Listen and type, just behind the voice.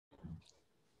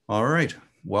All right,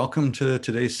 welcome to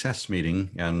today's SES meeting,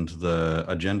 and the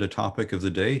agenda topic of the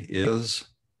day is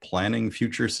planning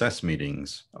future SES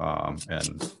meetings,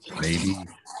 and maybe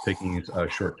picking a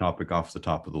short topic off the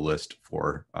top of the list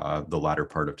for the latter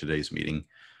part of today's meeting.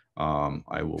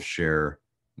 I will share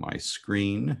my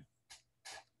screen.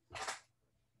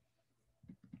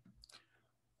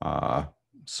 The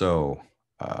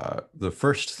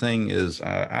first thing is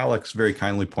Alex very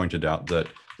kindly pointed out that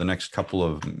the next couple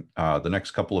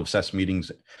of SES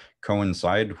meetings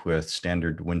coincide with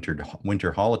standard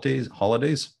winter holidays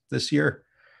this year.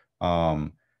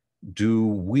 Do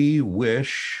we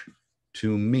wish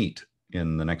to meet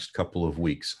in the next couple of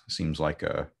weeks? Seems like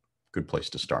a good place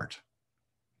to start.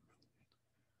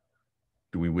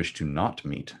 Do we wish to not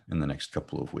meet in the next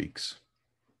couple of weeks?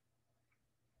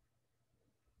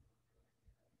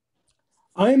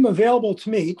 I'm available to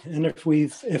meet, and if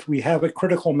we have a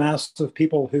critical mass of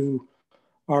people who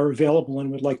are available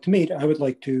and would like to meet, I would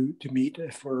like to meet.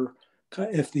 If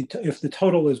the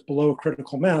total is below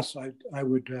critical mass, I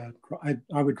would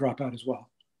drop out as well.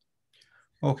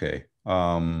 Okay.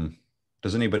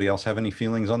 Does anybody else have any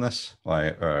feelings on this?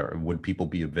 Would people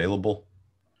be available?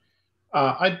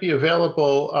 I'd be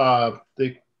available. I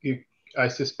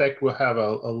suspect we'll have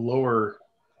a lower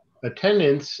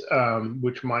attendance,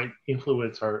 which might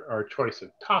influence our choice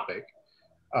of topic.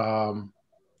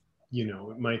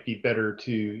 It might be better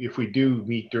if we do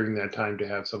meet during that time, to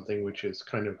have something which is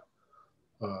kind of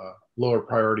lower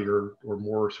priority or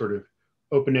more sort of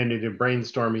open-ended and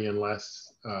brainstormy, and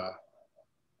less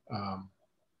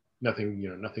nothing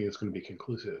is going to be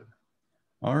conclusive.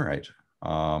 All right.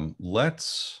 I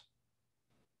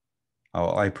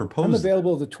propose. I'm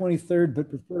available the 23rd,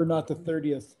 but prefer not the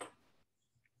 30th.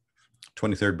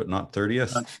 23rd, but not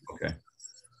 30th? Okay.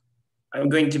 I'm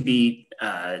going to be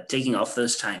taking off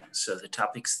those times, so the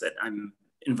topics that I'm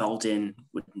involved in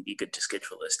wouldn't be good to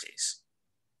schedule those days.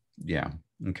 Yeah,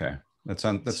 okay. That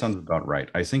sounds about right.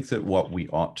 I think that what we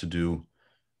ought to do,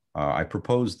 I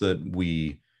propose that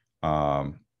we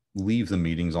leave the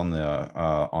meetings on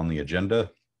the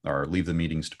agenda, or leave the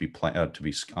meetings to be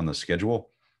on the schedule,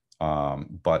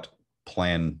 but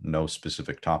plan no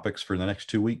specific topics for the next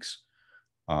 2 weeks.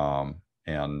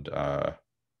 And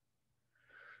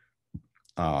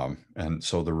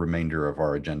so the remainder of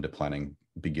our agenda planning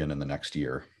begin in the next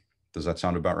year. Does that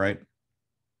sound about right?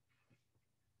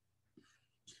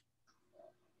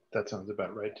 That sounds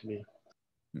about right to me.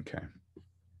 Okay.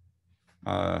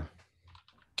 Can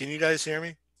you guys hear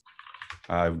me?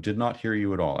 I did not hear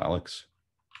you at all, Alex.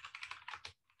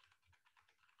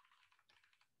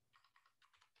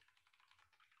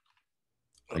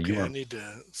 Okay, I need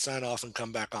to sign off and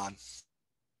come back on.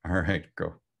 All right,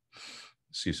 go.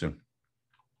 See you soon.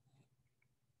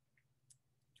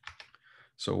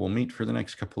 So we'll meet for the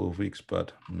next couple of weeks,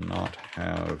 but not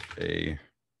have a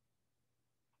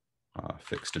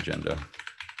fixed agenda.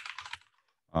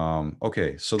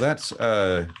 Okay, so that's,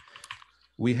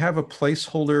 we have a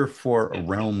placeholder for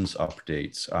Realms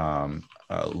updates.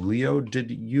 Leo,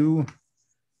 did you?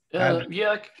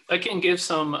 Yeah, I can give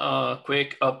some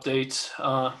quick updates.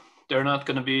 They're not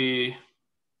going to be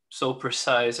so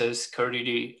precise, as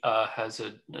Curdy has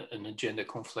an agenda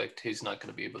conflict. He's not going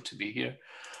to be able to be here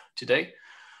today.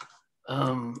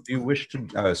 Do you wish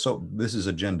to, so this is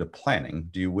agenda planning.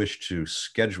 Do you wish to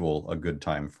schedule a good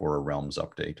time for a Realms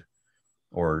update?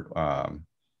 Or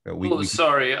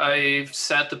sorry, I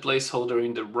set the placeholder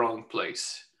in the wrong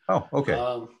place. Oh,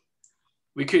 okay.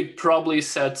 We could probably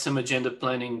set some agenda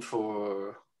planning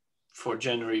for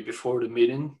January before the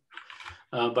meeting,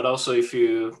 but also if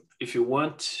you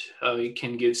want, you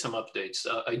can give some updates.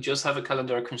 I just have a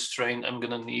calendar constraint. I'm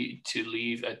gonna need to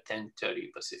leave at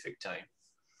 10:30 Pacific time.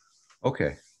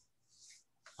 Okay.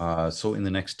 So in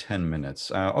the next 10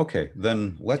 minutes. Okay,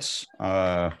 then let's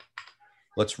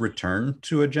return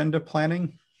to agenda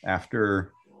planning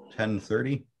after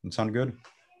 10:30. That sound good?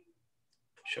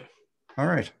 Sure. All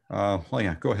right. Well,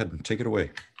 yeah, go ahead and take it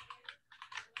away.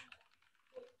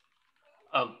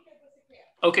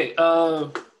 Okay.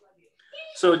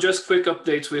 So just quick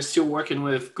updates. We're still working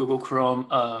with Google Chrome.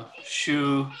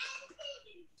 Shu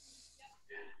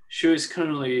is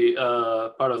currently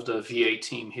part of the VA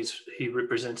team. He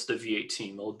represents the VA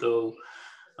team, although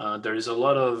there is a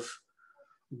lot of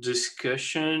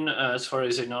discussion, as far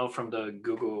as I know, from the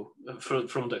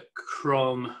from the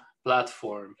Chrome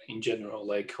platform in general,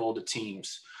 like all the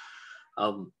teams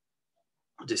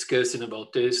discussing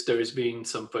about this. There has been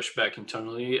some pushback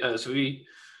internally, as we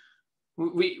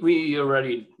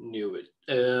already knew it.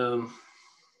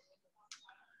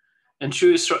 And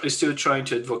Shu is still trying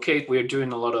to advocate. We're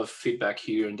doing a lot of feedback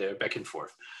here and there, back and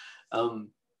forth.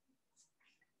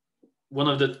 one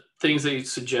of the things they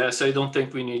suggest, I don't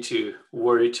think we need to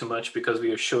worry too much because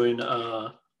we are showing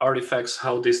artifacts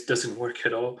how this doesn't work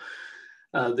at all.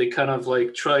 They kind of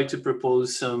like try to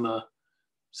propose some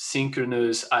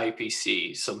synchronous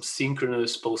IPC, some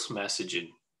synchronous post messaging.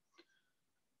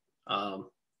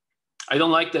 I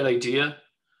don't like that idea.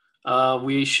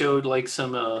 We showed like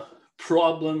some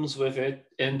problems with it,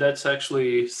 and that's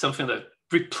actually something that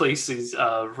replaces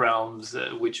Realms,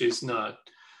 which is not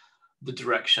the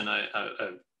direction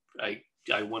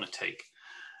I want to take.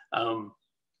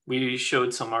 We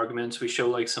showed some arguments. We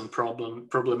showed like some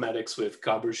problematics with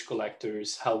garbage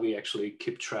collectors, how we actually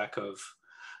keep track of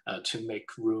to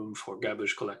make room for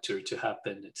garbage collector to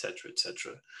happen, etc.,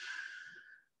 etc.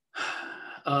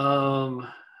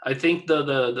 I think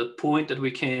the point that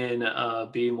we can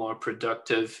be more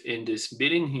productive in this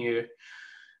meeting here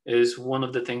is one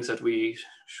of the things that we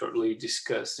shortly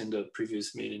discussed in the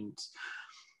previous meetings.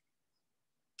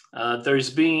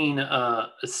 There's been a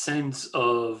sense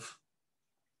of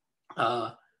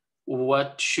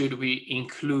what should we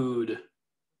include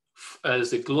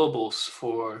as the globals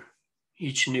for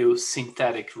each new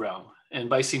synthetic realm. And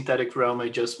by synthetic realm, I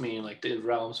just mean like the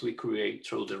realms we create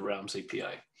through the Realms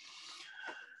API.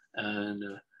 And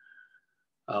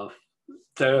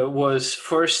there was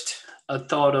first a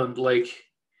thought on like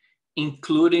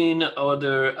including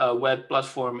other web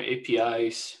platform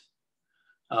APIs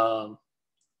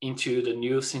into the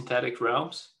new synthetic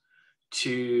realms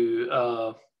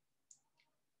to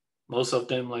most of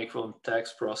them like from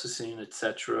text processing,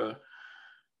 etc.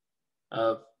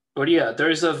 But yeah, there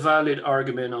is a valid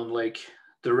argument on like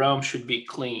the realm should be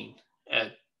clean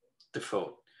at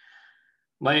default.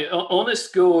 My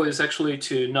honest goal is actually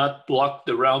to not block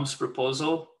the Realms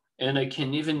proposal, and I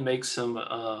can even make some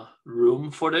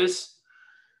room for this.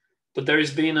 But there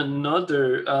has been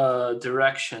another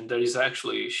direction that is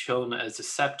actually shown as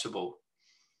acceptable,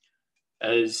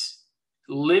 as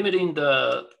limiting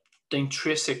the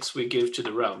intrinsics we give to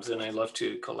the realms, and I love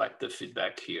to collect the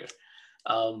feedback here.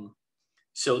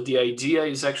 So the idea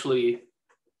is actually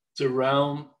the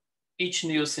realm, each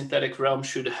new synthetic realm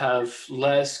should have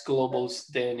less globals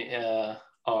than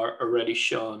are already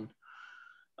shown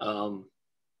from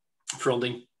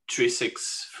the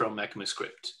intrinsics from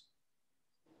ECMAScript.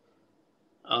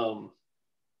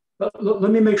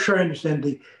 Let me make sure I understand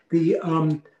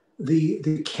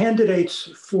the candidates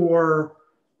for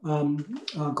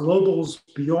globals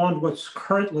beyond what's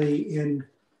currently in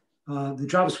the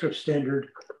JavaScript standard,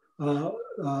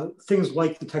 things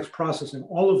like the text processing,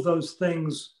 all of those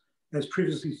things, as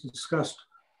previously discussed,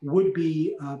 would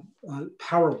be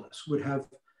powerless, would have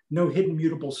no hidden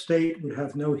mutable state, would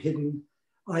have no hidden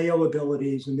IO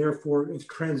abilities, and therefore, if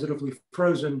transitively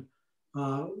frozen,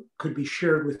 could be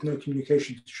shared with no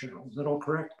communications channel. Is that all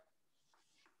correct?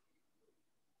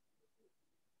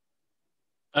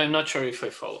 I'm not sure if I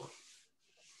follow.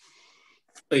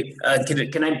 Wait,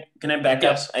 can I back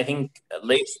Yes. up? I think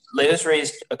Leo's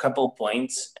raised a couple of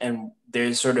points, and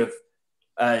there's sort of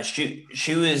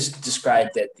Shu has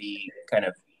described that the kind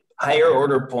of higher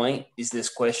order point is this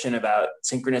question about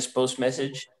synchronous post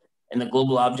message, and the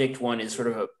global object one is sort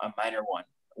of a minor one.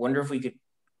 I wonder if we could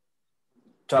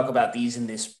talk about these in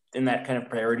that kind of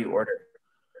priority order.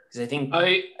 Because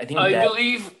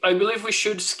I believe we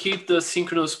should skip the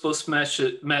synchronous post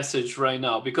message right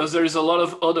now, because there is a lot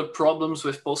of other problems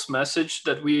with post message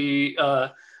that we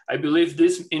I believe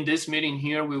in this meeting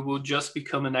here we will just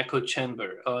become an echo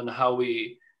chamber on how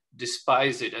we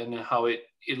despise it and how it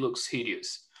looks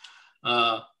hideous.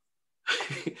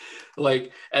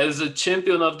 Like as a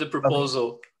champion of the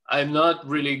proposal, I'm not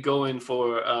really going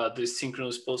for this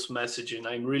synchronous post messaging.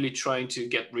 I'm really trying to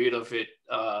get rid of it.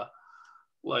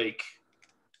 Like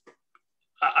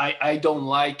I don't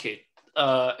like it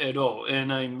at all,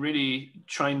 and I'm really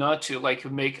trying not to like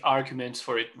make arguments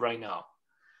for it right now.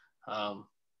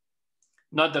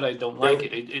 Not that I don't like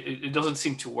it. It doesn't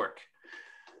seem to work.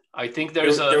 I think there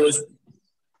was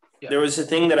a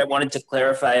thing that I wanted to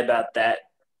clarify about that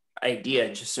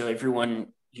idea, just so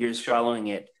everyone here is following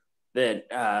it. That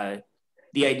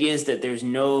the idea is that there's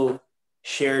no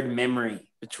shared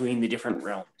memory between the different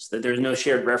realms. That there's no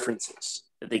shared references.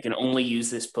 That they can only use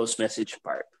this post message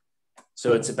part.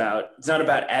 So it's not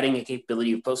about adding a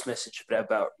capability of post message, but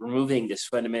about removing this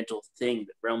fundamental thing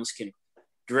that realms can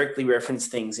directly reference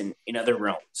things in other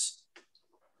realms.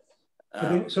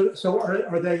 So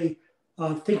are they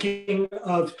thinking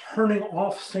of turning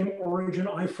off same origin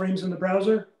iframes in the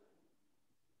browser?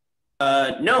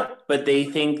 No, but they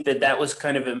think that was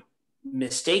kind of a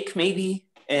mistake maybe,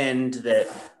 and that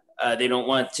they don't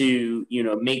want to,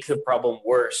 make the problem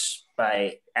worse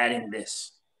by adding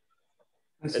this.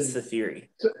 That's the theory.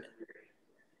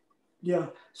 Yeah.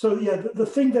 So yeah, the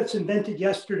thing that's invented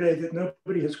yesterday that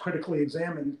nobody has critically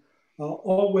examined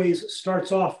always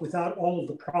starts off without all of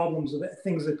the problems of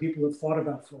things that people have thought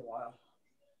about for a while.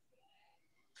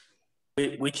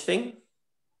 Which thing?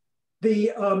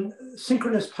 The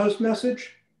synchronous post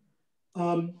message.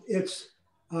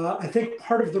 I think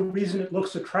part of the reason it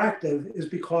looks attractive is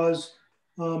because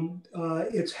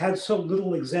it's had so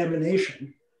little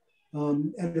examination.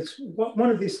 And it's one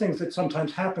of these things that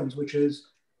sometimes happens, which is,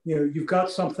 you've got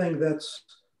something that's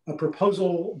a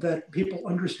proposal that people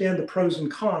understand the pros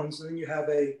and cons, and then you have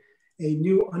a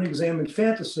new unexamined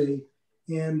fantasy,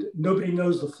 and nobody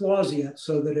knows the flaws yet,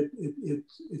 so that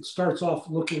it starts off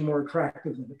looking more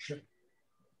attractive than it should.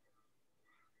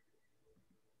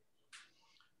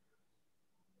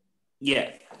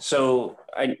 Yeah. So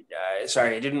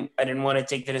sorry, I didn't want to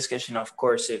take the discussion off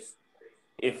course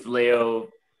if Leo,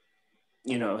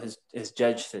 has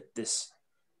judged that this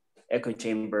echo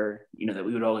chamber, that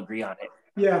we would all agree on it.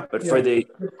 Yeah. But for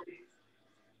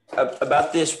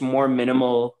about this more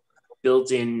minimal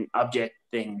built-in object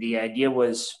thing, the idea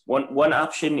was one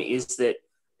option is that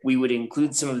we would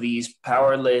include some of these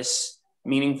powerless,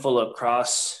 meaningful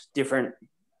across different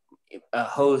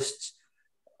hosts,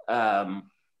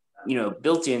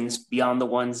 built-ins beyond the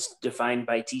ones defined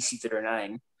by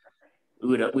TC39.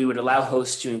 We would allow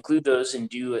hosts to include those and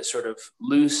do a sort of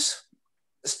loose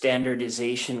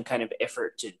standardization kind of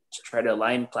effort to try to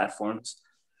align platforms.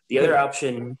 The other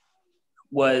option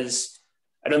was,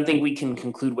 I don't think we can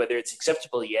conclude whether it's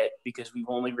acceptable yet because we've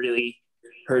only really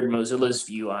heard Mozilla's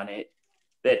view on it,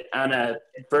 that Anna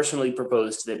personally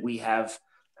proposed that we have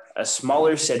a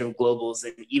smaller set of globals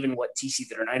than even what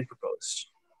TC39 proposed.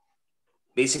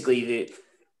 Basically,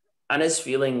 Anna's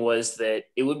feeling was that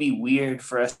it would be weird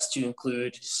for us to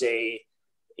include, say,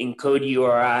 encode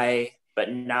URI,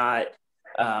 but not,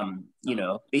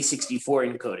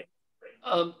 base64 encoding.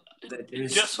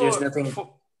 There's nothing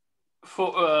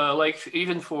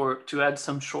to add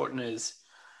some shortness.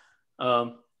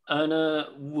 Anna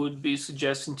would be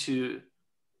suggesting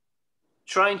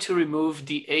trying to remove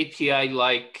the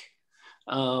API-like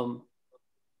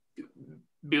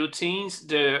built-ins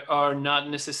that are not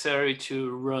necessary to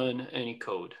run any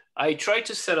code. I tried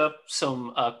to set up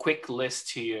some quick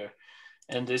list here,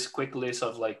 and this quick list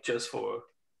of just for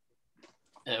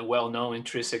well-known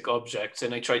intrinsic objects,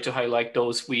 and I tried to highlight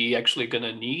those we actually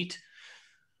gonna need.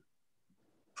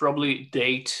 Probably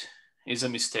date is a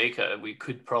mistake. We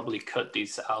could probably cut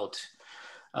these out,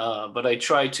 but I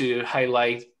tried to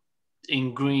highlight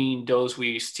in green those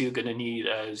we still gonna need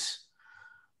as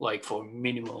for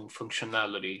minimum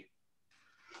functionality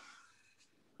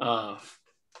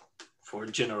for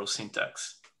general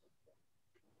syntax.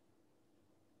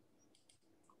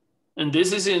 And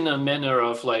this is in a manner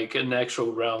of an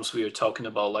actual realms we are talking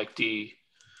about, the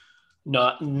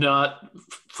not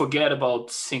forget about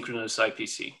synchronous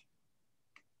IPC.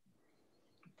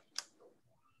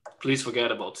 Please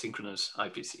forget about synchronous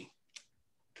IPC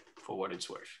for what it's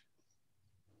worth.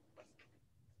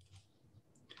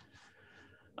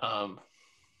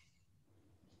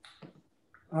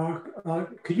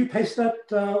 Could you paste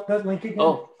that link again?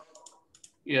 Oh,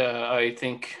 yeah, I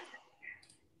think.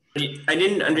 I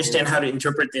didn't understand how to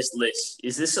interpret this list.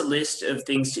 Is this a list of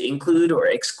things to include or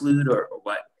exclude or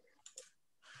what?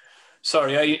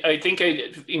 Sorry, I think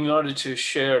in order to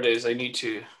share this, I need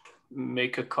to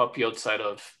make a copy outside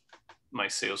of my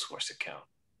Salesforce account.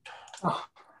 Oh.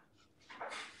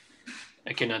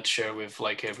 I cannot share with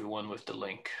everyone with the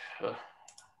link.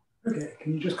 Okay,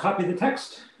 can you just copy the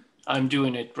text? I'm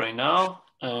doing it right now.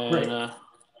 And,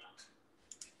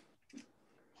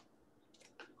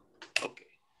 okay.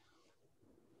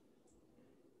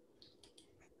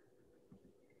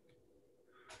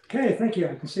 Okay, thank you.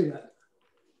 I can see that.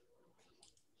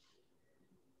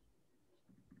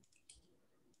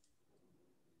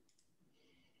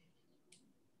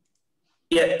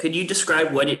 Yeah, could you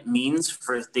describe what it means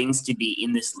for things to be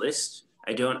in this list?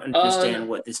 I don't understand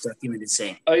what this document is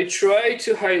saying. I try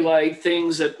to highlight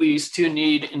things that we still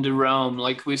need in the realm,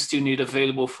 we still need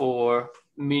available for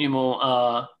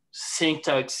minimal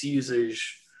syntax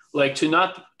usage, to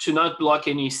not block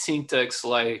any syntax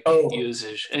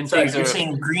usage. And sorry, you're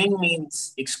saying green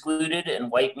means excluded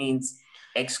and white means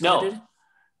excluded? No,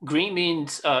 green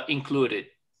means included.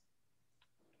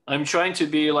 I'm trying to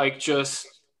be just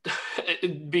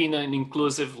being an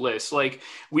inclusive list.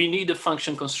 We need a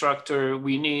function constructor,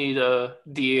 we need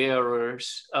the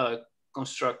errors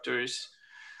constructors,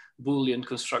 Boolean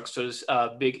constructors,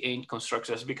 big int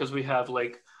constructors, because we have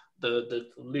the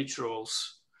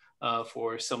literals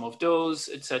for some of those,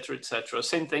 etc., etc.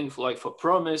 Same thing for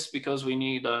promise, because we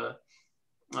need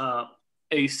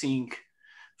async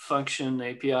function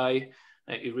API.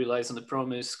 It relies on the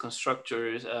promise,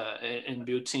 constructors, and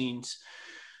built-ins,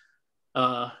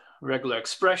 regular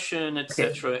expression,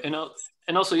 etc. And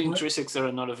also intrinsics that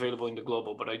are not available in the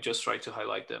global, but I just tried to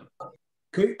highlight them.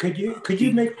 Could you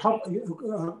make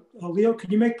Leo?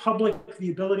 Could you make public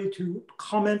the ability to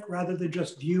comment rather than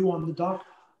just view on the doc?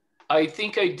 I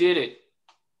think I did it.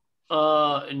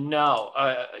 Now,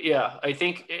 yeah, I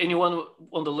think anyone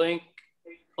on the link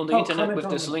on the internet with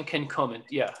this link can comment.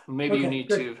 Yeah, maybe you need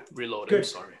to reload it. I'm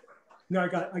sorry. No, I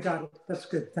got it. That's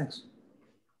good. Thanks.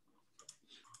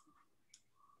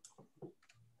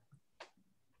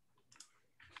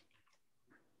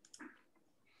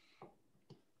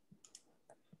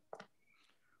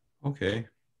 Okay.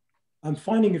 I'm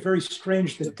finding it very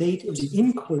strange that date is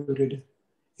included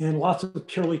and lots of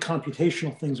purely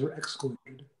computational things are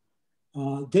excluded.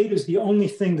 Date is the only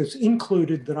thing that's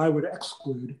included that I would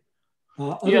exclude.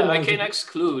 Yeah, I can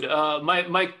exclude.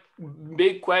 My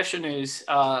big question is,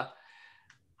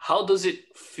 how does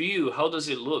it feel? How does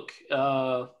it look?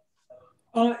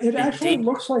 It actually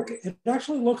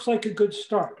looks like a good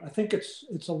start. I think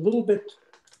it's a little bit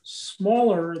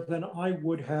smaller than I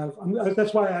would have.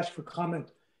 That's why I asked for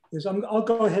comment. I'll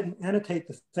go ahead and annotate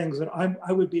the things that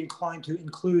I would be inclined to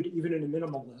include even in a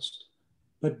minimal list.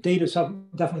 But date is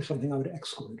definitely something I would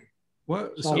exclude.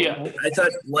 What? So yeah, I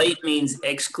thought white means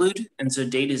exclude, and so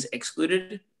date is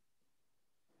excluded.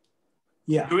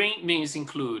 Yeah. Green means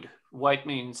include. White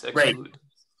means exclude. Right.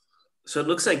 So it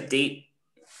looks like date.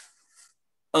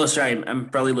 Oh, sorry, I'm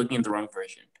probably looking at the wrong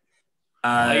version.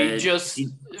 I just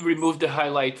removed the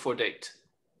highlight for date.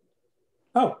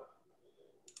 Oh.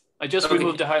 I just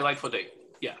removed the highlight for date.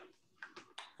 Yeah.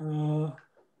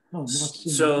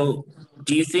 So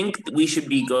do you think that we should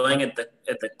be going at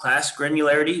the class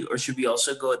granularity, or should we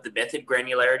also go at the method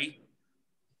granularity?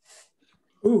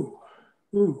 So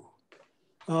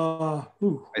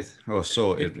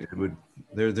it would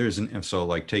there's an so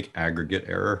like take aggregate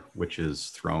error, which is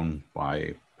thrown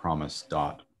by promise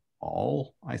dot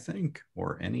all, I think,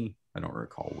 or any, I don't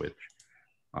recall which.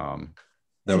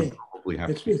 That would probably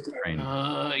have to be trained.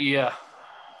 Yeah.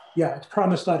 Yeah, it's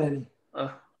promise.any.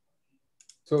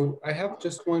 So I have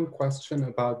just one question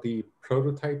about the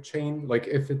prototype chain. Like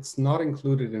if it's not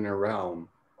included in a realm,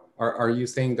 are you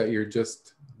saying that you're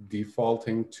just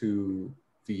defaulting to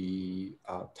the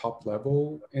top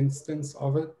level instance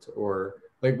of it? Or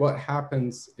like what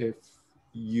happens if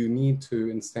you need to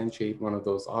instantiate one of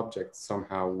those objects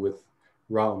somehow with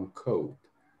realm code?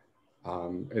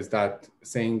 Is that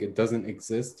saying it doesn't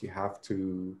exist? You have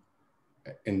to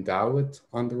endow it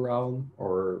on the realm,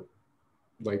 or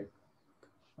like?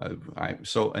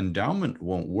 So endowment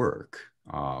won't work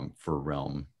for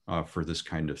realm for this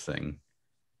kind of thing,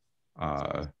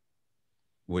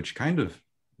 which kind of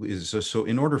is so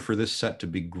in order for this set to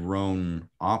be grown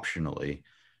optionally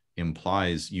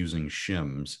implies using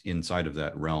shims inside of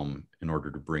that realm in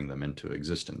order to bring them into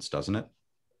existence, doesn't it?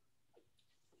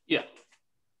 Yeah.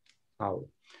 How?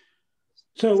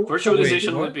 So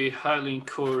virtualization would be highly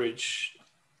encouraged.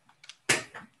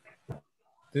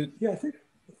 Yeah, I think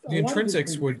the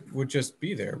intrinsics would just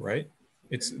be there, right?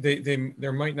 It's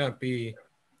there might not be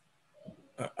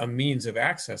a means of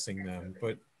accessing them,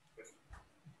 but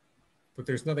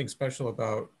there's nothing special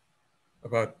about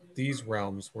these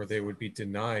realms where they would be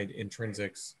denied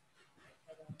intrinsics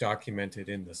documented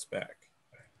in the spec.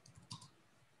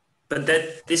 But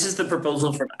this is the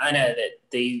proposal from Anna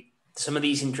that some of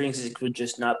these intrinsics would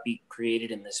just not be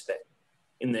created in the spec,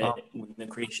 in the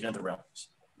creation of the realms.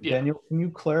 Yeah. Daniel, can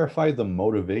you clarify the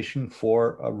motivation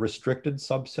for a restricted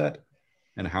subset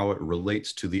and how it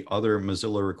relates to the other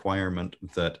Mozilla requirement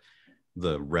that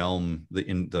the realm, the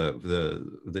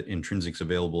intrinsics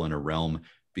available in a realm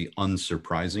be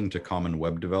unsurprising to common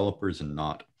web developers and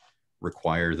not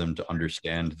require them to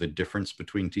understand the difference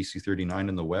between TC39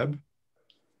 and the web?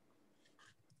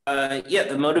 Yeah,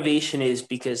 the motivation is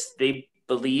because they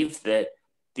believe that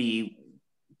the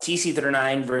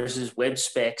TC39 versus web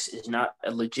specs is not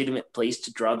a legitimate place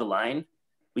to draw the line.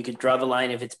 We could draw the line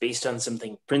if it's based on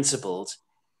something principled,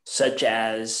 such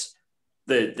as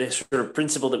the sort of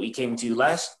principle that we came to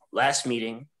last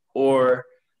meeting, or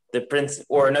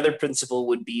another principle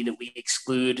would be that we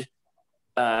exclude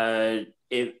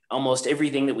almost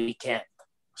everything that we can.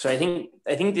 So I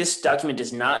think this document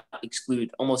does not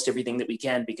exclude almost everything that we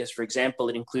can because, for example,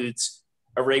 it includes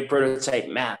array prototype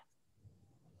map,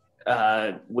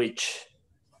 which,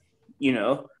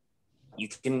 you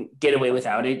can get away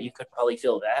without it. You could probably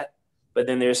fill that. But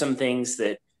then there are some things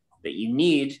that you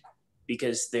need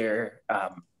because they're,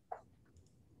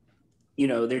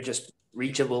 they're just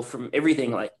reachable from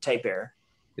everything like type error.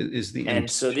 And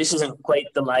so this isn't quite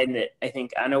the line that I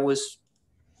think Anna was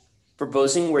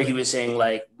proposing, where he was saying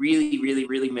like really, really,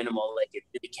 really minimal, like it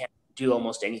can't do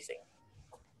almost anything.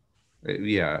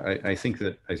 Yeah, I think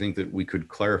that we could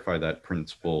clarify that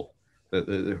principle. That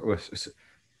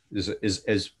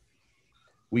is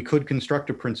we could construct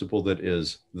a principle that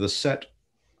is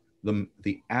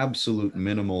the absolute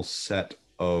minimal set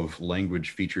of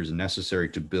language features necessary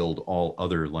to build all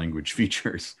other language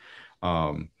features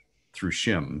through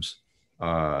shims.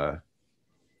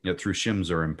 Through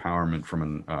shims or empowerment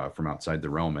from outside the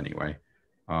realm anyway.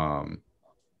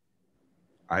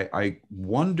 I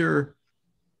wonder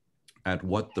at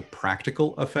what the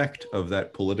practical effect of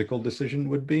that political decision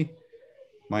would be.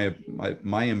 My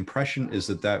impression is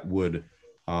that would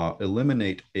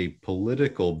eliminate a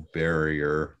political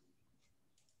barrier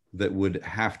that would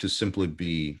have to simply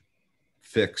be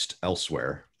fixed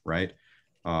elsewhere, right?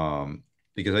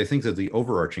 Because I think that the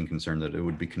overarching concern that it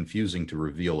would be confusing to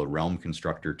reveal a realm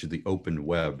constructor to the open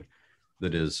web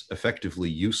that is effectively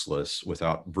useless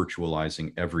without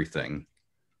virtualizing everything.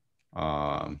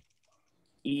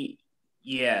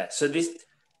 Yeah, so this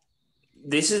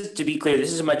is, to be clear,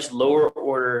 this is a much lower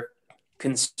order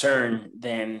concern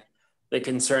than the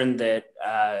concern that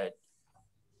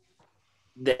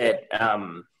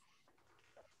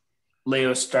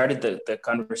Leo started the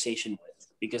conversation with,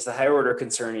 because the higher order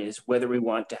concern is whether we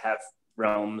want to have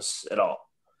realms at all.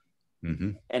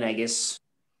 Mm-hmm. And I guess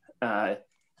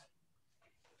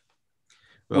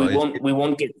we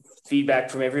won't get feedback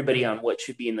from everybody on what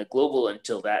should be in the global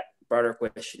until that broader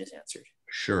question is answered.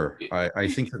 Sure, I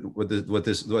think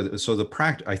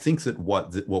that I think that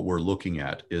what we're looking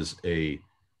at is a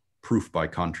proof by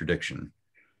contradiction.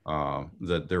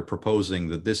 That they're proposing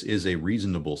that this is a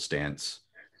reasonable stance,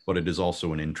 but it is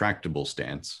also an intractable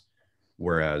stance,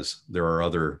 whereas there are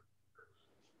other.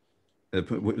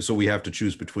 So we have to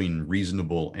choose between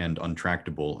reasonable and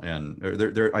untractable, and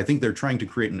I think they're trying to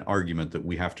create an argument that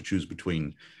we have to choose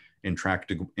between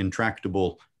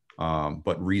intractable,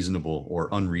 but reasonable, or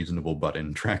unreasonable but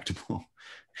intractable.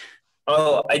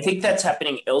 Oh, I think that's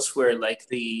happening elsewhere. Like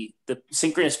the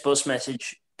synchronous post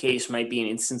message case might be an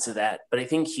instance of that, but I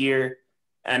think here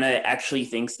Anna actually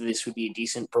thinks that this would be a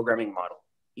decent programming model.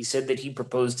 He said that he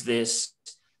proposed this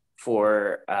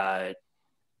for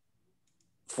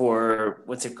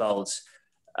what's it called,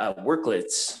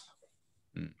 worklets,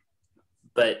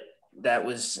 but that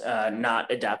was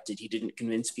not adopted. He didn't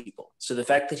convince people. So the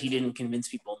fact that he didn't convince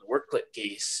people in the worklet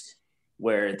case,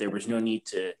 where there was no need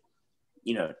to,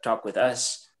 talk with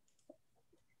us,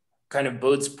 kind of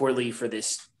bodes poorly for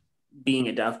this being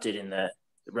adopted in the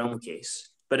Realm case.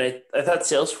 But I thought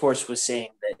Salesforce was saying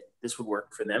that this would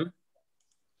work for them.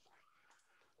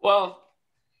 Well,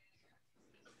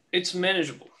 it's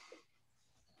manageable.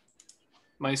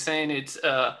 By saying it's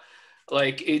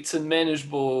it's a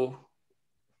manageable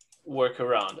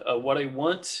workaround. What I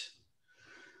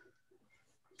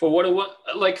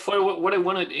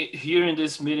wanted here in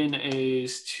this meeting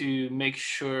is to make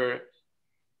sure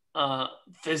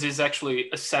this is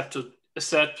actually acceptable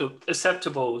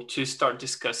to start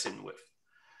discussing with.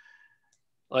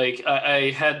 Like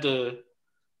I had the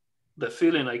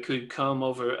feeling I could come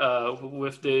over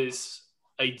with this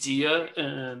idea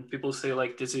and people say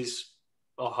like, this is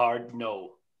a hard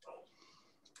no.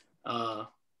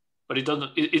 But it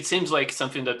doesn't. It seems like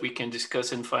something that we can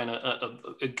discuss and find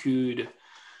a good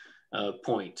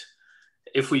point.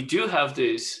 If we do have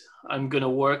this, I'm gonna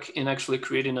work in actually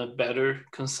creating a better,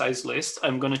 concise list.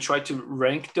 I'm gonna try to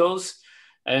rank those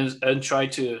and try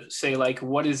to say like,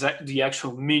 what is the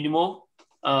actual minimal,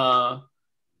 and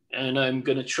I'm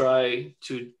gonna try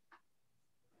to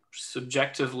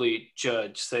subjectively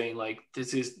judge, saying like,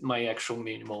 this is my actual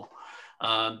minimal.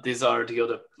 These are the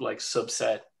other like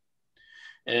subset,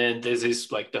 and this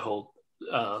is like the whole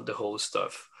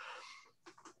stuff.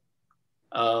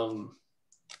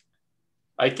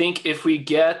 I think if we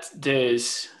get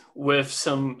this with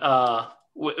some,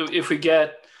 if we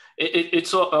get, it's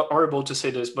so horrible to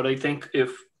say this, but I think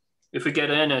if we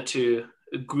get Anna to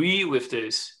agree with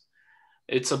this,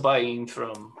 it's a buy-in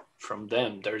from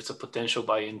them. There's a potential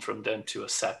buy-in from them to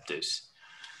accept this.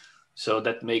 So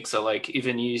that makes it like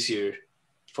even easier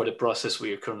for the process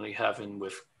we are currently having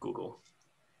with Google.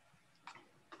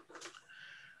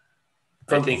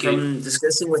 From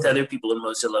discussing with other people in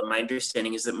Mozilla, my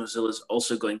understanding is that Mozilla is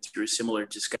also going through a similar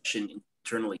discussion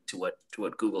internally to what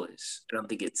Google is. I don't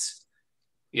think it's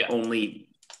only.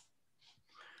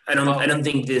 I don't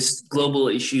think this global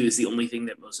issue is the only thing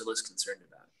that Mozilla is concerned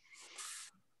about.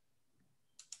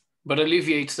 But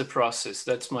alleviates the process.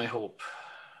 That's my hope.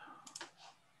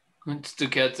 It's to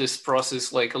get this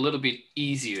process like a little bit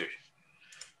easier.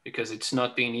 because it's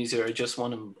not being easier. I just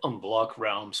want to unblock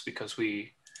realms because for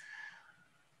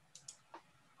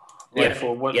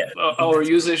what our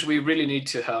usage, we really need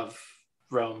to have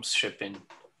realms shipping.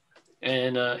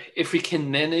 And if we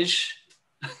can manage,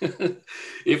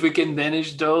 if we can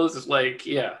manage those, like,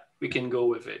 yeah, we can go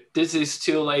with it. This is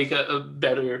still like a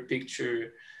better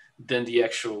picture than the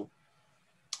actual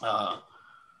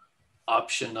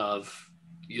option of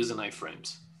using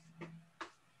iframes.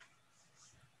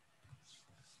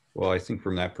 Well, I think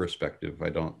from that perspective,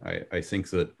 I think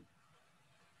that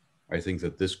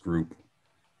this group,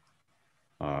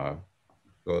 I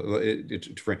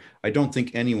don't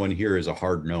think anyone here is a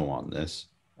hard no on this.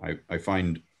 I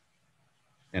find,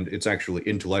 and it's actually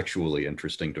intellectually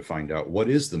interesting to find out what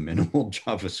is the minimal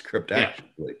JavaScript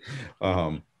actually.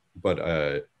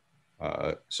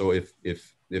 So if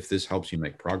this helps you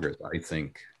make progress, I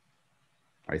think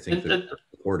that they're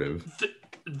supportive.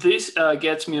 This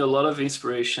gets me a lot of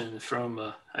inspiration from,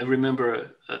 I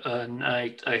remember a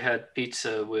night I had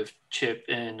pizza with Chip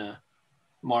and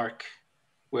Mark,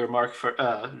 where Mark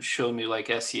showed me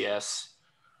like SES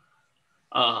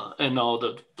and all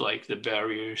the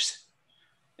barriers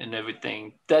and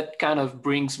everything. That kind of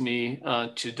brings me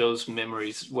to those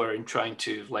memories where I'm trying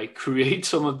to like create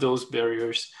some of those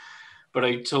barriers. But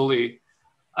I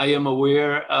am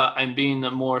aware I'm being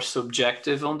more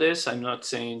subjective on this. I'm not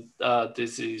saying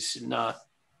this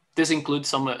includes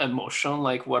some emotion,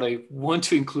 like what I want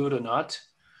to include or not.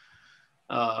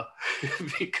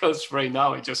 Because right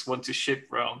now I just want to ship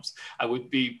realms. I would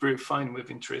be pretty fine with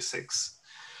intrinsics.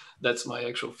 That's my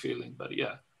actual feeling, but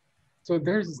yeah. So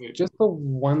there's just the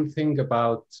one thing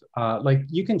about, like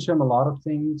you can shim a lot of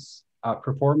things,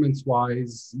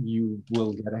 performance-wise, you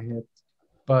will get a hit,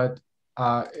 but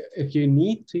if you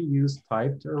need to use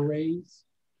typed arrays,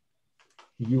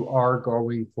 you are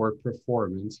going for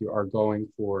performance. You are going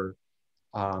for,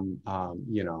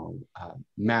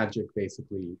 magic,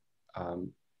 basically,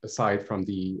 aside from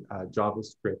the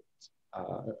JavaScript's,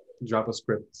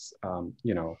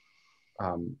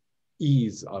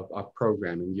 ease of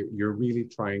programming. You're really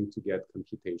trying to get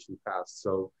computation fast.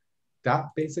 So that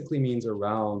basically means a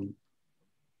realm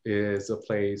is a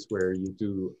place where you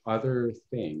do other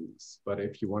things, but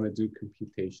if you want to do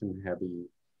computation heavy,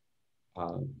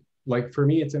 like for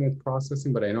me, it's image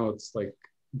processing, but I know it's like,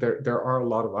 there are a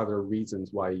lot of other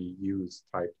reasons why you use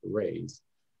typed arrays.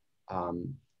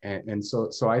 And so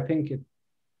I think it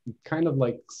kind of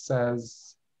like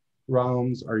says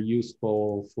realms are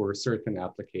useful for certain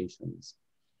applications,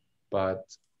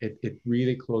 but it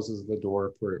really closes the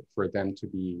door for them to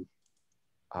be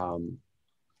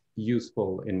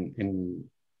useful in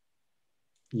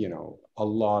a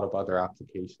lot of other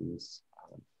applications.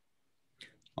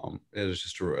 As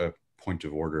just a point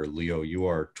of order, Leo, you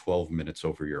are 12 minutes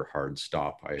over your hard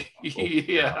stop.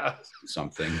 Yeah,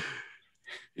 something.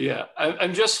 Yeah,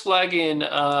 I'm just flagging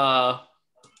the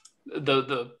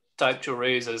typed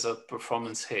arrays as a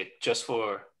performance hit, just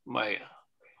for my.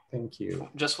 Thank you.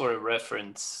 Just for a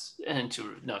reference and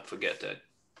to not forget that.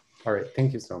 All right,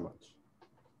 thank you so much.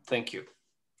 Thank you.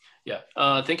 Yeah,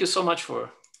 thank you so much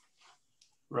for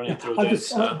running through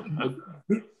this.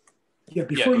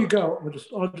 Before you go,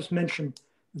 I'll just mention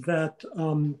that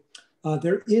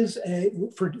there is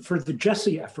for the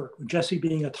Jesse effort, Jesse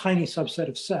being a tiny subset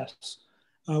of SES,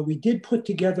 we did put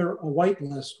together a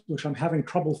whitelist, which I'm having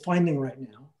trouble finding right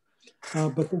now.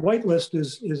 But the whitelist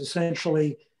is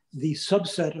essentially the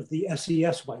subset of the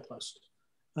SES whitelist.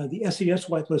 The SES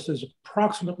whitelist is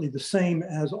approximately the same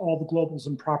as all the globals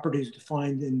and properties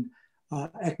defined in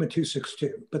ECMA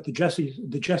 262, but the Jesse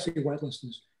whitelist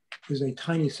is a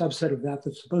tiny subset of that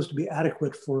that's supposed to be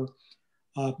adequate for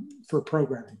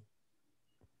programming.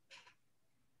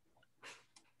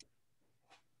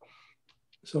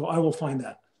 So I will find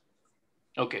that.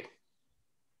 Okay.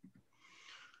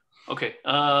 Okay.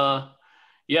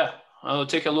 Yeah, I'll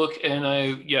take a look, and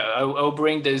I'll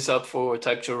bring this up for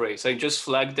typed arrays. I just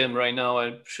flagged them right now.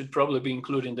 I should probably be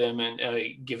including them and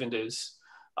given this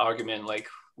argument, like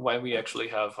why we actually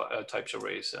have typed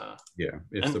arrays. Yeah,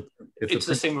 it's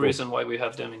the same reason why we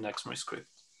have them in ECMAScript.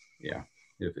 Yeah,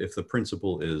 if the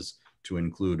principle is to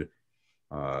include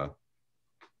the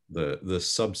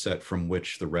subset from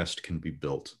which the rest can be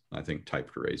built, I think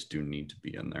typed arrays do need to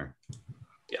be in there.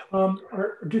 Yeah.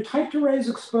 Do typed arrays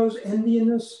expose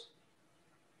endianness?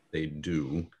 They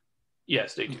do.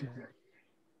 Yes, they do.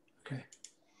 Okay.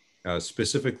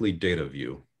 Specifically data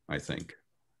view, I think.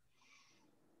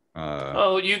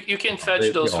 You can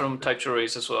fetch those from typed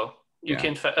arrays as well. You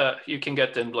can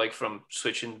get them like from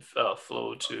switching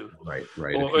flow to right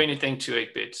or anything to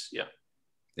 8 bits. Yeah.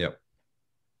 Yep.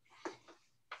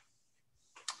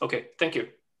 Okay. Thank you.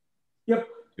 Yep.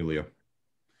 Leo.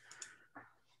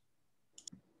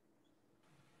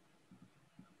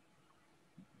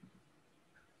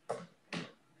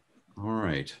 All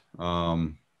right.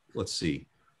 Let's see.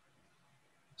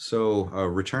 So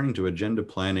returning to agenda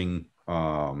planning,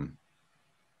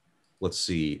 let's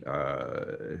see.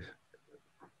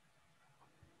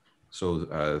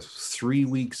 So 3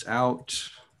 weeks out.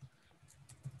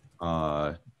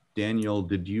 Daniel,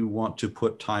 did you want to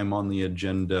put time on the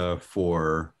agenda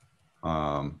for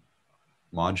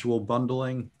module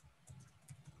bundling?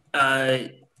 Yeah.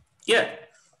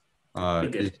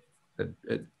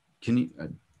 Can you?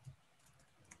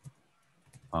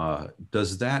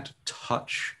 Does that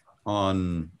touch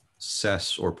on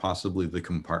SES or possibly the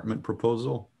compartment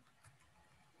proposal?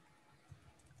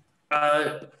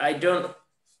 I don't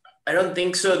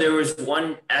think so. There was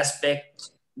one aspect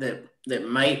that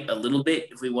might a little bit,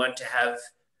 if we want to have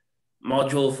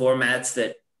module formats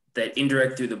that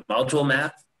indirect through the module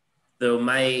map. Though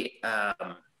my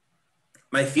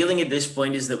feeling at this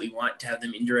point is that we want to have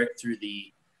them indirect through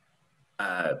the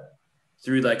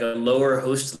through like a lower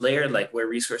host layer, like where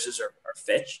resources are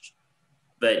fetched.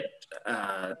 But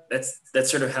that's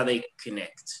sort of how they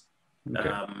connect. Okay.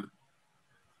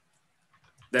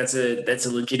 That's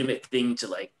a legitimate thing to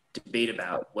like debate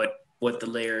about what the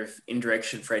layer of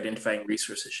indirection for identifying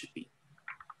resources should be.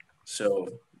 So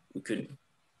we could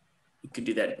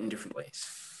do that in different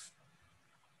ways.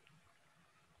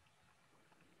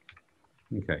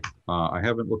 Okay. I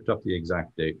haven't looked up the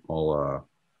exact date.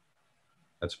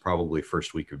 That's probably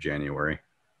first week of January.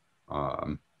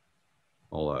 I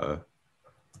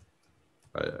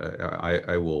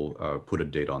will put a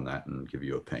date on that and give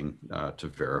you a ping to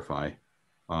verify.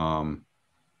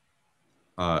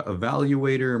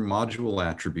 Evaluator module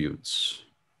attributes.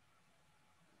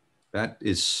 That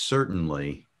is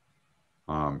certainly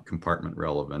compartment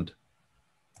relevant.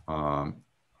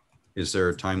 Is there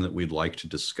a time that we'd like to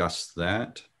discuss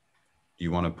that? Do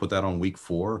you want to put that on week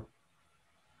 4?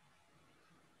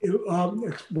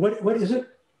 What is it?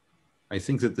 I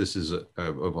think that this is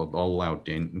I'll allow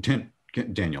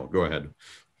Daniel, go ahead.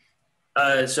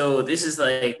 So this is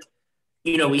like,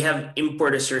 we have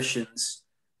import assertions,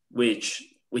 which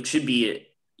should be,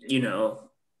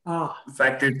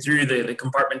 factored through the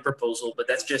compartment proposal, but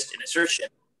that's just an assertion.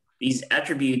 These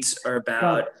attributes are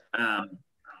about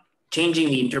changing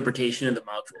the interpretation of the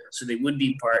module. So they would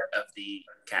be part of the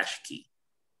cache key.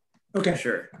 Okay.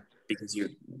 Sure, because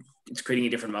it's creating a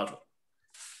different module.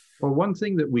 Well, one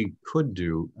thing that we could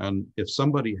do, and if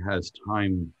somebody has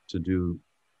time to do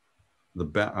the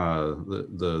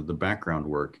background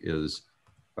work, is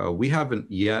we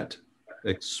haven't yet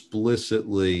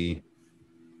explicitly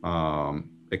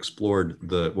explored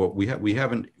we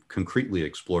haven't concretely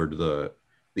explored the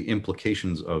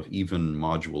implications of even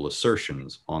module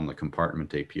assertions on the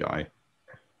compartment API.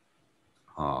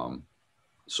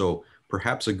 So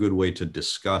perhaps a good way to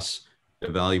discuss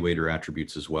evaluator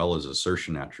attributes as well as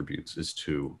assertion attributes is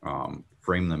to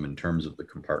frame them in terms of the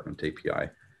compartment API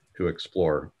to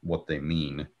explore what they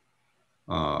mean.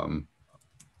 And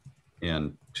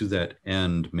to that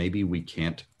end, maybe we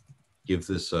can't give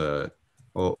this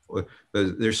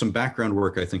there's some background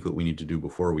work I think that we need to do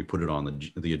before we put it on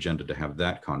the agenda to have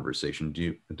that conversation.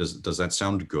 Does that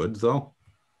sound good though?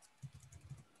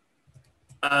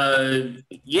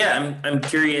 Yeah, I'm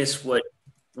curious what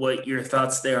your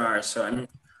thoughts there are. So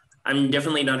I'm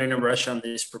definitely not in a rush on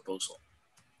this proposal.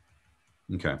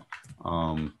 Okay.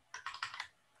 All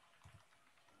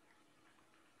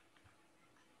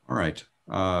right.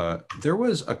 There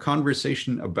was a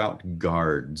conversation about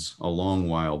guards a long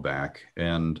while back,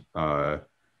 and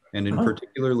in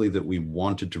particularly that we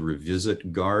wanted to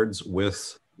revisit guards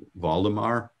with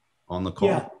Valdemar on the call.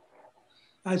 Yeah,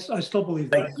 I still believe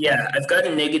that. Yeah, I've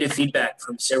gotten negative feedback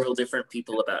from several different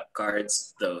people about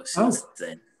guards though since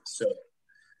then. So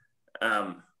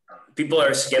people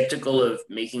are skeptical of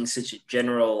making such a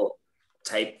general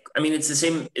type. I mean, it's the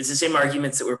same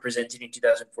arguments that were presented in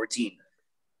 2014.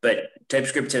 But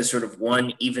TypeScript has sort of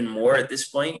won even more at this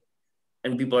point,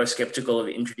 and people are skeptical of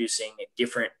introducing a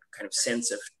different kind of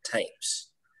sense of types.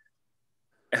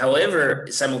 However,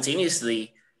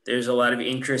 simultaneously, there's a lot of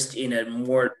interest in a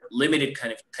more limited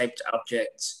kind of typed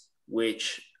object,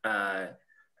 which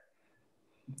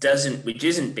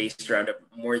isn't based around a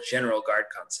more general guard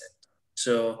concept.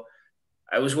 So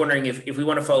I was wondering if we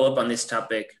want to follow up on this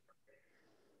topic,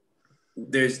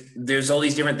 there's all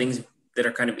these different things that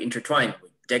are kind of intertwined with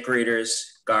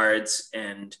decorators, guards,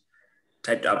 and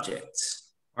typed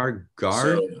objects. Are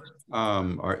guards,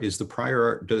 does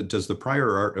the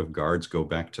prior art of guards go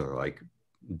back to like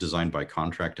designed by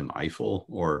contract and Eiffel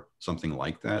or something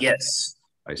like that? Yes.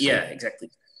 I see. Yeah, exactly.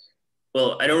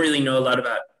 Well, I don't really know a lot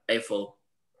about Eiffel,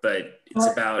 but it's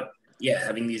about, yeah,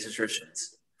 having these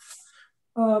assertions.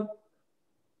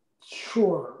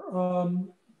 Sure.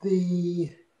 The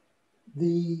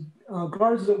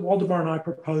guards that Waldemar and I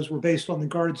proposed were based on the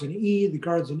guards in E. The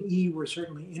guards in E were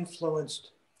certainly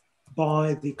influenced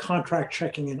by the contract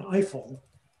checking in Eiffel,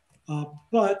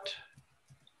 but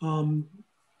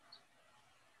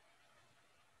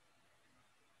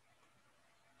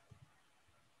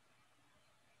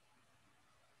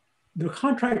the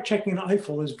contract checking in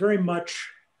Eiffel is very much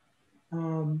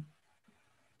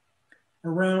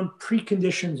around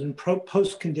preconditions and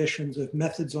post-conditions of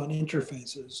methods on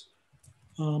interfaces,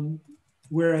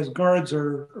 whereas guards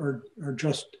are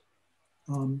just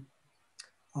on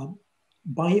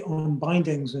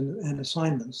bindings and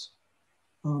assignments.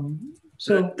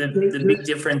 So the big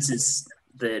difference is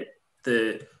that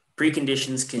the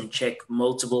preconditions can check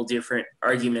multiple different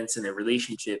arguments in their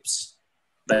relationships,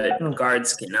 but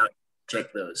guards cannot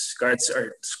check those. Guards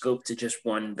are scoped to just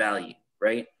one value,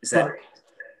 right? Is that right?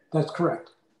 That's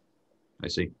correct. I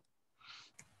see.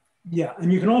 Yeah,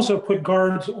 and you can also put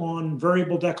guards on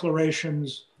variable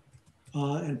declarations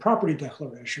and property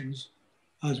declarations,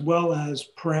 as well as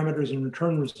parameters and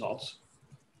return results.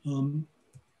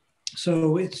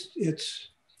 So it's,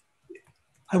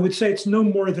 I would say it's no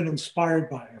more than inspired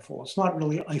by Eiffel. It's not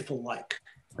really Eiffel-like.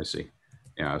 I see.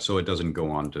 Yeah, so it doesn't go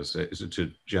on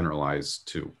to generalize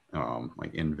to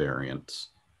like invariants.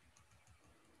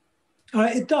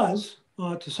 It does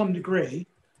to some degree,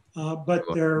 but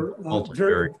they're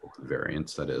variable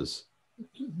variants, that is.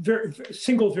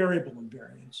 Single variable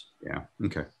invariants. Yeah,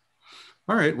 okay.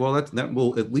 All right, well, that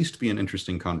will at least be an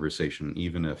interesting conversation,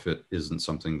 even if it isn't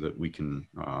something that we can,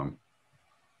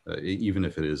 even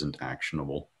if it isn't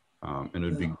actionable. And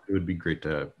it would be great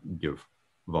to give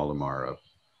Waldemar a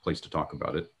place to talk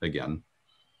about it again.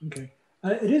 Okay.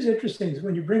 It is interesting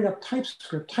when you bring up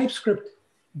TypeScript. TypeScript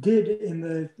did in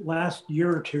the last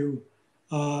year or two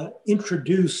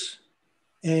introduce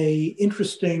a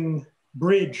interesting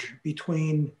bridge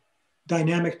between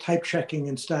dynamic type checking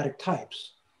and static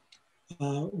types,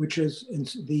 which is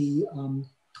the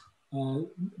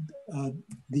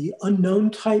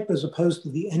unknown type as opposed to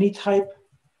the any type,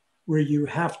 where you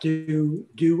have to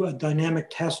do a dynamic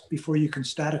test before you can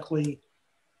statically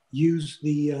use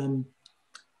use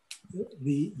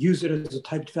it as a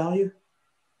typed value.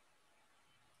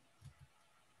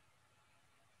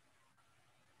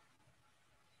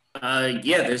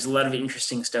 Yeah, there's a lot of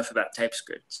interesting stuff about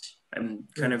TypeScript. I'm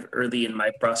kind of early in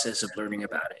my process of learning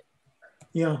about it.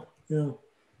 Yeah, yeah.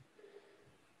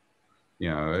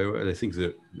 Yeah, I think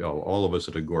that all of us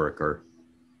at Agoric are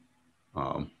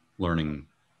learning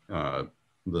the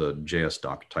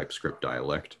JSDoc TypeScript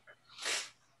dialect,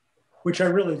 which I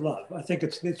really love. I think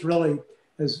it's really,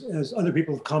 as other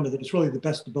people have commented, it's really the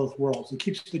best of both worlds. It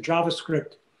keeps the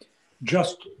JavaScript,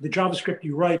 just the JavaScript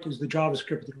you write is the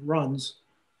JavaScript that runs.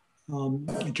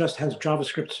 It just has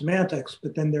JavaScript semantics,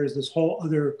 but then there's this whole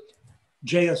other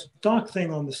JSDoc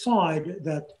thing on the side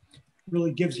that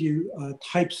really gives you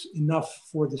types enough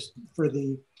for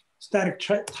the static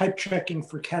type checking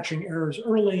for catching errors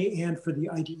early and for the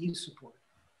IDE support.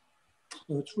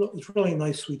 So it's really a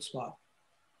nice sweet spot.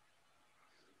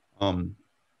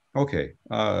 Okay.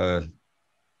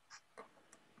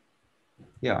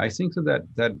 Yeah, I think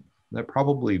that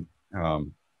probably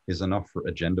is enough for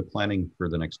agenda planning for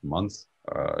the next month.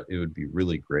 It would be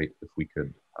really great if we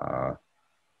could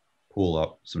pull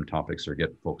up some topics or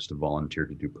get folks to volunteer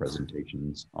to do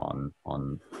presentations on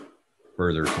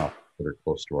further topics that are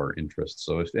close to our interests.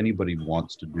 So if anybody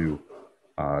wants to do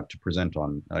to present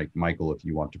on, like Michael, if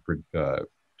you want to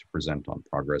present on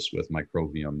progress with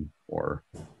Microbium, or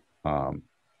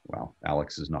well,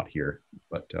 Alex is not here,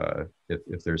 but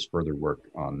if there's further work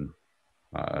on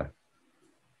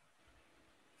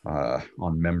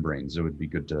membranes, it would be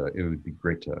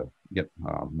great to get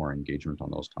more engagement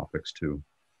on those topics too.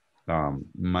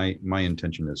 My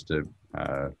intention is to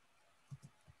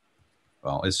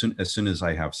well, as soon as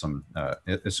I have some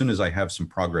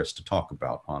progress to talk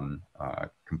about on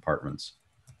compartments,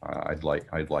 I'd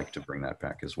like to bring that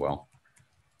back as well.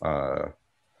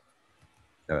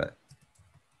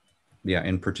 Yeah,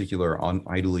 in particular,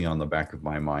 idly on the back of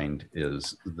my mind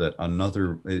is that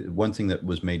one thing that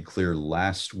was made clear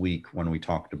last week when we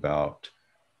talked about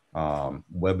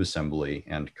WebAssembly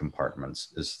and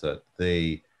compartments is that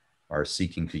they are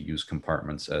seeking to use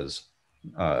compartments as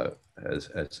a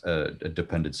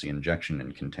dependency injection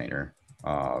in container,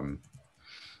 and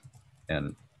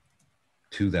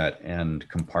to that end,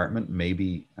 compartment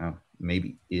maybe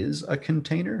maybe is a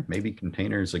container. Maybe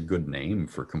container is a good name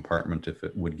for compartment if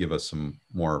it would give us some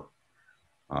more.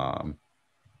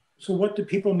 So what do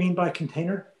people mean by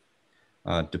container?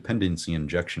 Dependency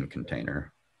injection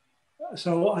container.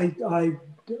 So I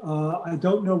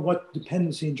don't know what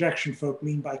dependency injection folk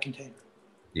mean by container.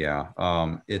 Yeah,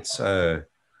 it's a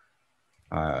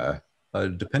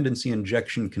dependency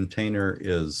injection container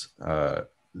is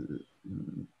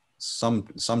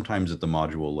sometimes at the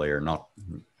module layer,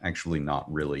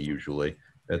 not really usually.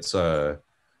 It's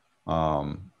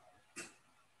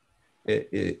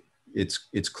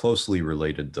it's closely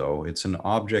related though. It's an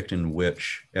object in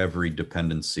which every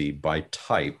dependency by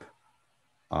type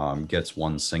gets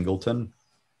one singleton.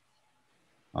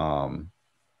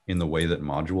 In the way that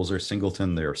modules are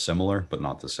singleton, they're similar but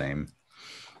not the same.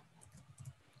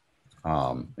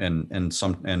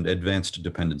 And advanced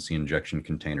dependency injection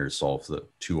containers solve the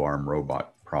two-arm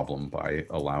robot problem by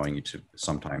allowing you to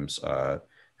sometimes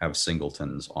have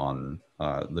singletons on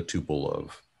the tuple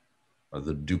of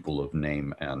the duple of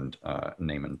name and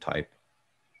type.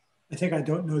 I think I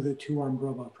don't know the two-armed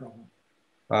robot problem.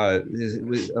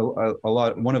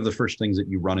 One of the first things that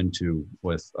you run into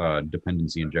with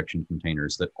dependency injection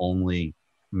containers that only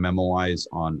memoize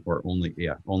on or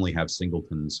only have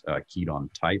singletons keyed on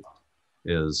type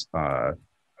is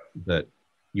that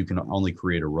you can only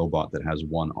create a robot that has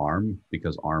one arm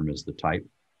because arm is the type.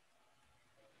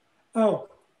 Oh,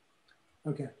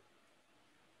 okay.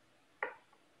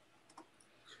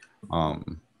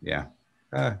 Yeah.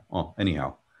 Well,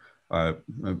 anyhow,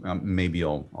 maybe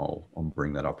I'll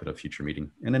bring that up at a future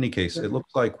meeting. In any case, it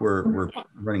looks like we're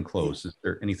running close. Is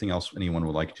there anything else anyone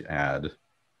would like to add?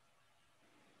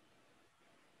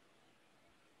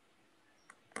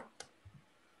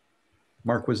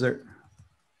 Mark, was there?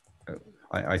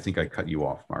 I think I cut you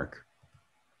off, Mark.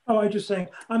 Oh, I was just saying,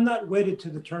 I'm not wedded to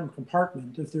the term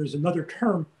compartment. If there's another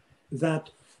term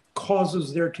that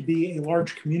causes there to be a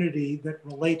large community that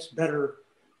relates better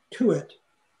to it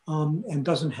and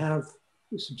doesn't have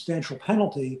a substantial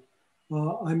penalty,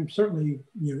 I'm certainly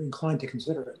inclined to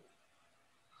consider it.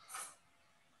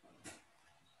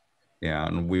 Yeah,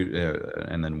 and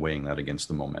and then weighing that against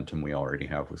the momentum we already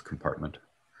have with compartment.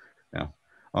 Yeah.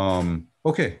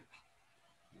 Okay.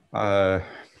 All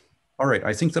right.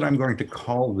 I think that I'm going to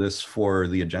call this for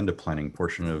the agenda planning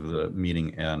portion of the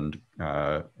meeting and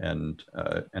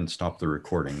stop the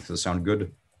recording. Does that sound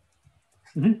good?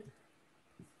 Mm-hmm.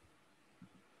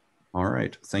 All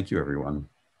right. Thank you, everyone.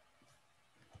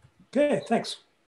 Okay. Thanks.